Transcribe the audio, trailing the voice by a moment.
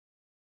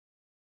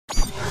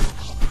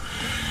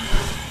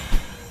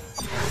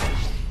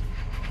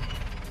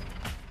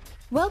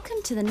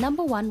Welcome to the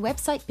 #1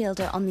 website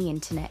builder on the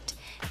internet.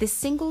 This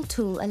single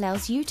tool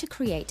allows you to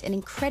create an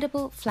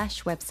incredible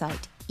Flash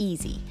website,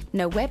 easy.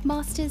 No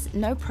webmasters,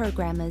 no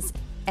programmers,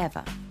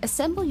 ever.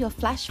 Assemble your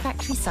Flash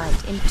Factory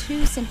site in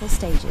 2 simple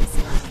stages: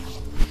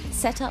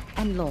 setup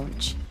and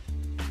launch.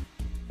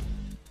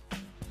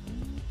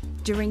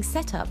 During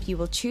setup, you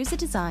will choose a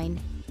design,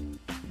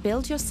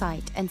 build your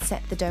site and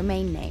set the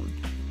domain name.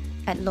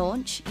 At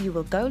launch, you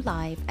will go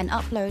live and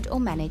upload or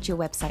manage your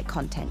website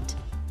content.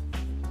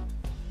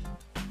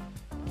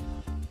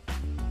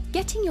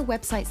 Getting your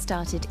website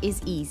started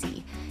is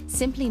easy.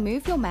 Simply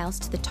move your mouse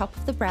to the top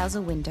of the browser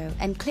window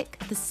and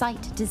click the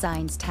Site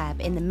Designs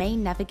tab in the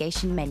main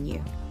navigation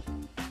menu.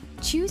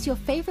 Choose your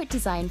favorite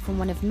design from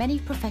one of many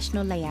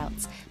professional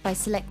layouts by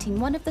selecting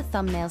one of the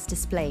thumbnails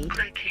displayed.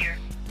 Click here.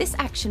 This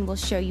action will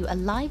show you a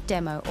live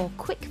demo or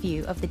quick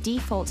view of the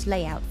default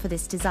layout for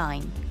this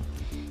design.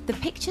 The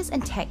pictures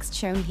and text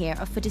shown here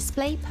are for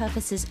display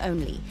purposes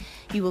only.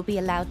 You will be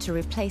allowed to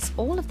replace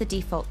all of the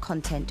default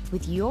content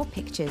with your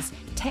pictures,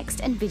 text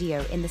and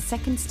video in the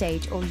second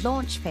stage or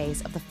launch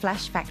phase of the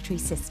Flash Factory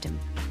system.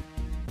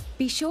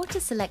 Be sure to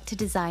select a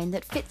design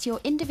that fits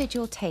your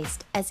individual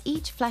taste, as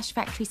each Flash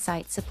Factory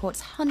site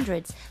supports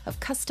hundreds of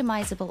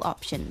customizable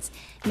options,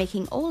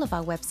 making all of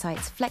our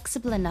websites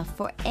flexible enough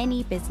for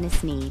any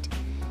business need.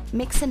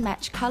 Mix and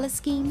match color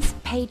schemes,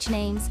 page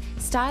names,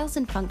 styles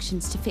and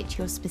functions to fit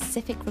your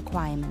specific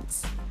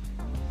requirements.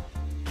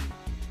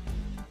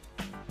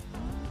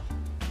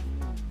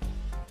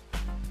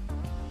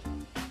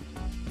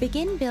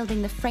 Begin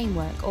building the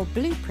framework or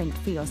blueprint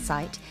for your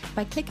site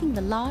by clicking the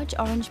large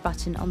orange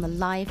button on the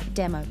live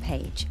demo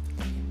page.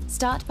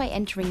 Start by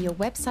entering your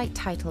website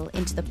title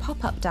into the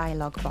pop-up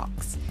dialog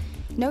box.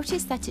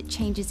 Notice that it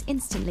changes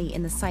instantly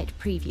in the site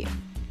preview.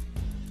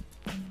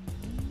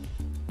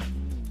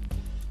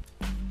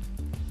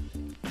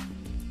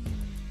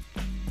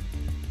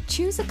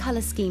 Choose a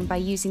color scheme by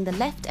using the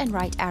left and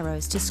right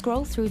arrows to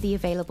scroll through the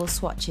available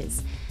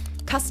swatches.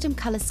 Custom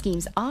color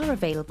schemes are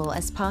available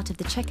as part of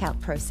the checkout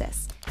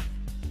process.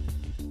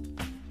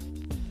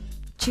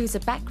 Choose a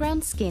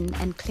background skin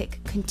and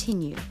click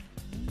Continue.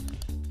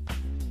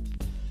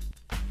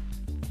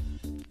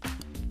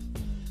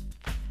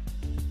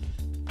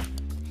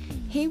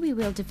 Here we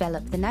will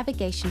develop the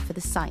navigation for the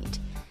site.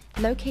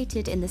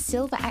 Located in the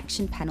silver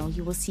action panel,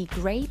 you will see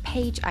grey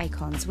page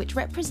icons which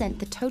represent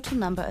the total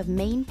number of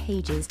main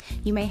pages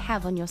you may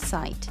have on your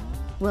site.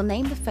 We'll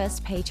name the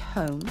first page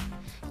Home.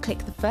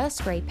 Click the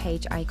first grey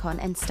page icon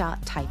and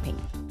start typing.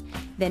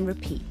 Then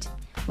repeat.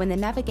 When the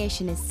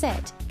navigation is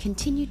set,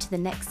 continue to the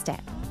next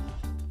step.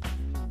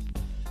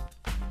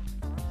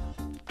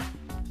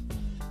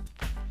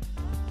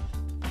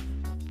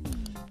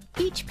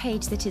 Each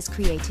page that is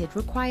created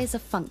requires a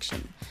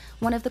function.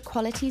 One of the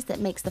qualities that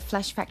makes the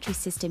Flash Factory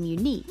system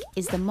unique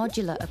is the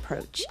modular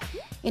approach.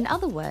 In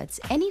other words,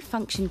 any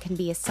function can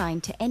be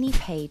assigned to any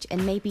page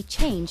and may be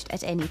changed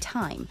at any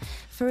time.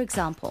 For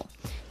example,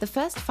 the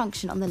first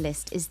function on the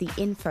list is the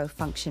Info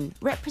function,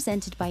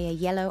 represented by a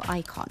yellow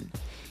icon.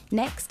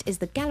 Next is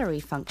the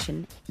Gallery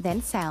function,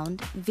 then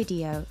Sound,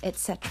 Video,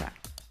 etc.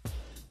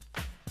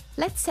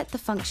 Let's set the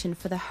function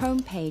for the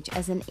home page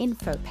as an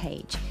Info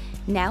page.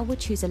 Now we'll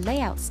choose a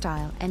layout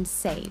style and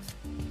save.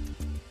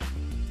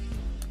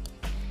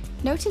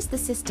 Notice the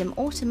system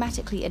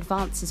automatically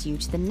advances you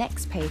to the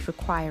next page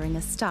requiring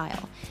a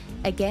style.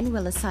 Again,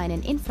 we'll assign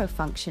an Info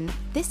function,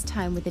 this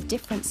time with a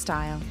different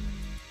style.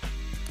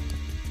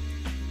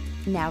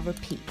 Now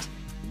repeat.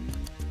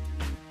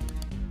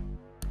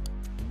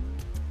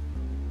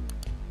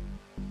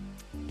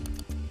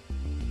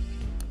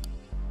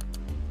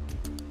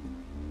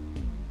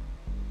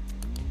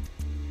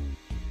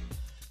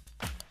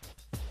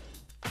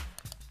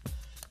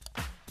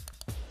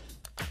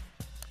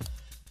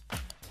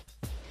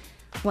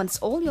 Once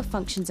all your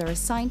functions are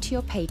assigned to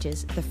your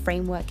pages, the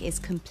framework is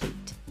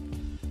complete.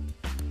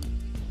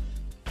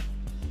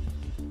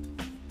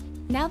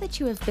 Now that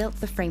you have built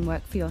the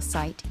framework for your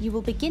site, you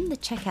will begin the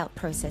checkout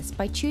process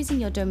by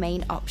choosing your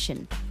domain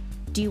option.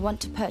 Do you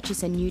want to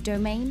purchase a new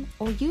domain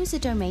or use a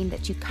domain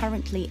that you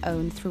currently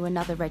own through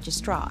another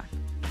registrar?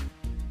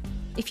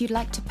 If you'd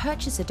like to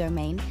purchase a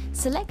domain,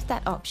 select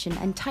that option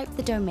and type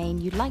the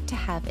domain you'd like to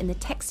have in the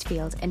text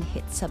field and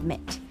hit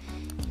Submit.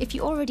 If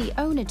you already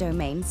own a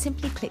domain,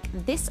 simply click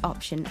this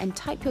option and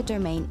type your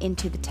domain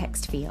into the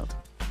text field.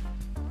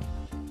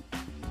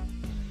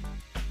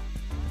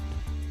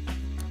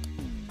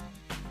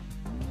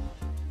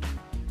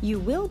 You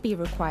will be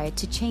required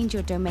to change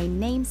your domain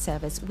name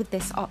servers with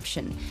this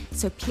option,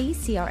 so please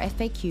see our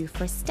FAQ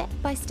for a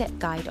step-by-step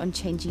guide on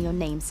changing your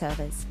name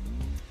servers.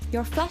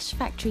 Your Flash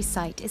Factory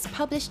site is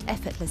published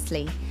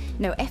effortlessly,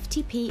 no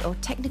FTP or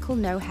technical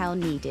know-how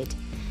needed.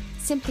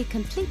 Simply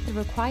complete the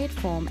required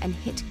form and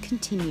hit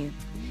Continue.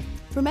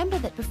 Remember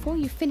that before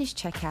you finish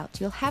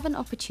checkout, you'll have an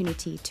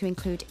opportunity to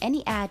include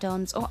any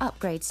add-ons or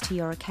upgrades to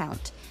your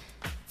account.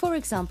 For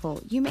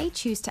example, you may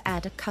choose to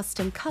add a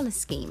custom color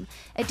scheme,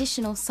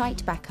 additional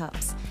site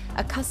backups,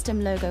 a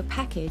custom logo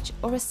package,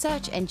 or a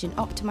search engine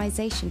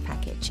optimization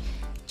package.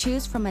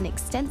 Choose from an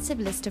extensive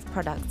list of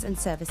products and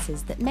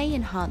services that may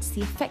enhance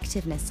the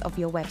effectiveness of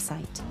your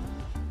website.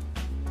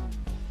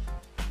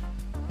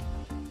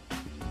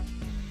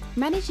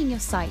 Managing your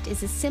site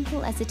is as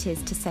simple as it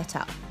is to set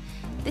up.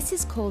 This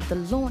is called the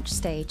launch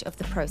stage of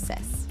the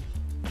process.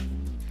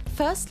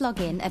 First,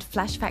 log in at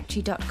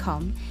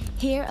flashfactory.com,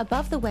 here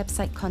above the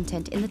website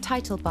content in the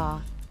title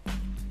bar.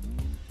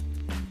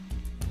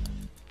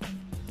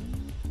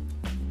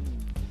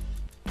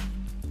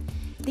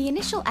 The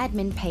initial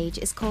admin page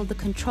is called the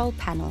control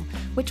panel,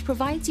 which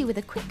provides you with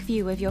a quick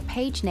view of your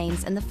page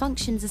names and the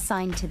functions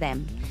assigned to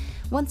them.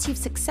 Once you've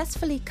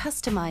successfully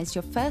customized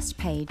your first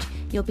page,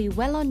 you'll be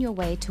well on your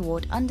way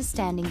toward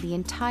understanding the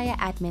entire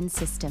admin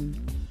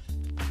system.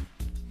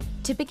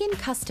 To begin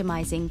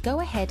customizing,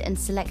 go ahead and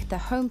select the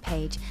Home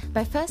page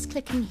by first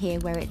clicking here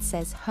where it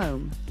says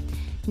Home.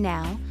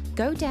 Now,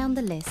 go down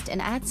the list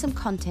and add some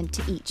content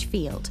to each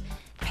field: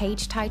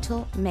 page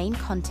title, main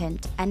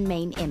content, and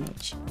main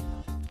image.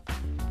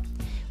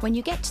 When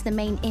you get to the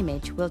main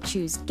image, we'll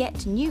choose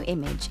Get New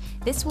Image.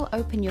 This will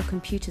open your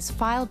computer's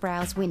File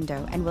Browse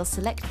window and we'll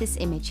select this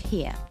image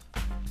here.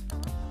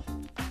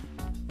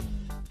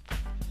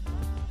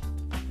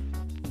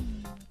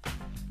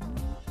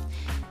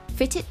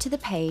 Fit it to the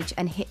page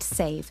and hit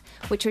Save,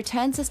 which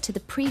returns us to the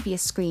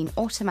previous screen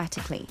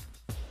automatically.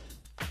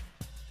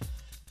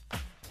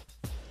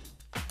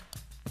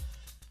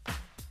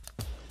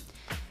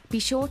 Be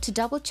sure to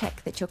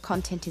double-check that your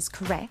content is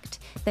correct,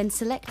 then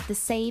select the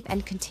Save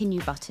and Continue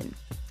button.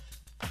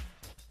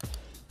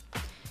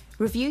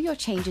 Review your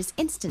changes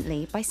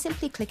instantly by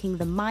simply clicking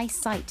the My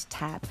Site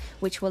tab,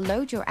 which will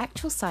load your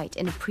actual site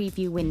in a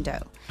preview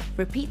window.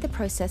 Repeat the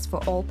process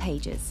for all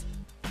pages.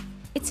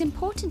 It's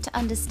important to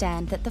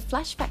understand that the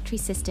Flash Factory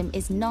system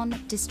is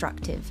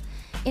non-destructive.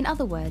 In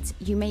other words,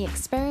 you may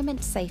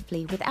experiment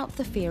safely without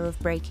the fear of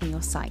breaking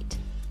your site.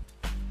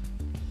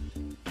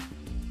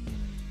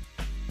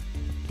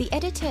 The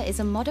editor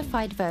is a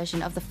modified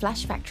version of the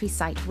Flash Factory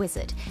site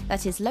wizard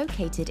that is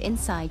located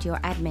inside your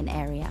admin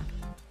area.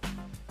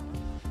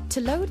 To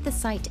load the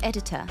site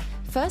editor,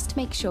 first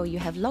make sure you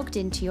have logged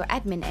into your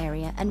admin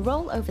area and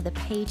roll over the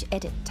Page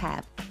Edit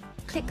tab.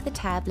 Click the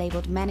tab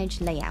labeled Manage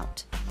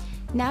Layout.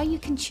 Now you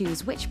can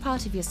choose which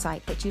part of your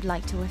site that you'd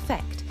like to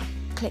affect.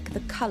 Click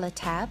the Color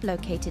tab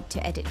located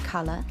to edit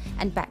color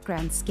and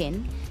background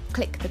skin.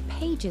 Click the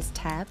Pages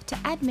tab to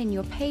admin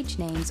your page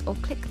names, or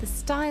click the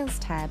Styles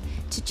tab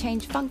to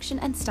change function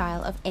and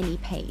style of any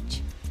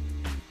page.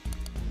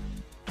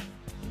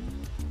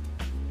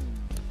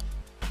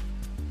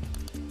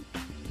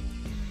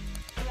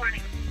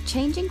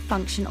 Changing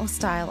function or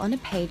style on a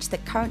page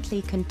that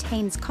currently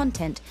contains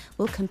content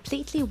will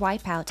completely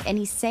wipe out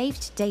any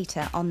saved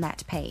data on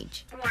that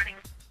page.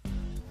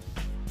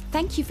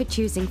 Thank you for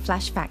choosing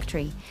Flash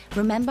Factory.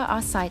 Remember,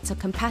 our sites are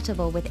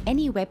compatible with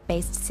any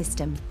web-based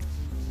system.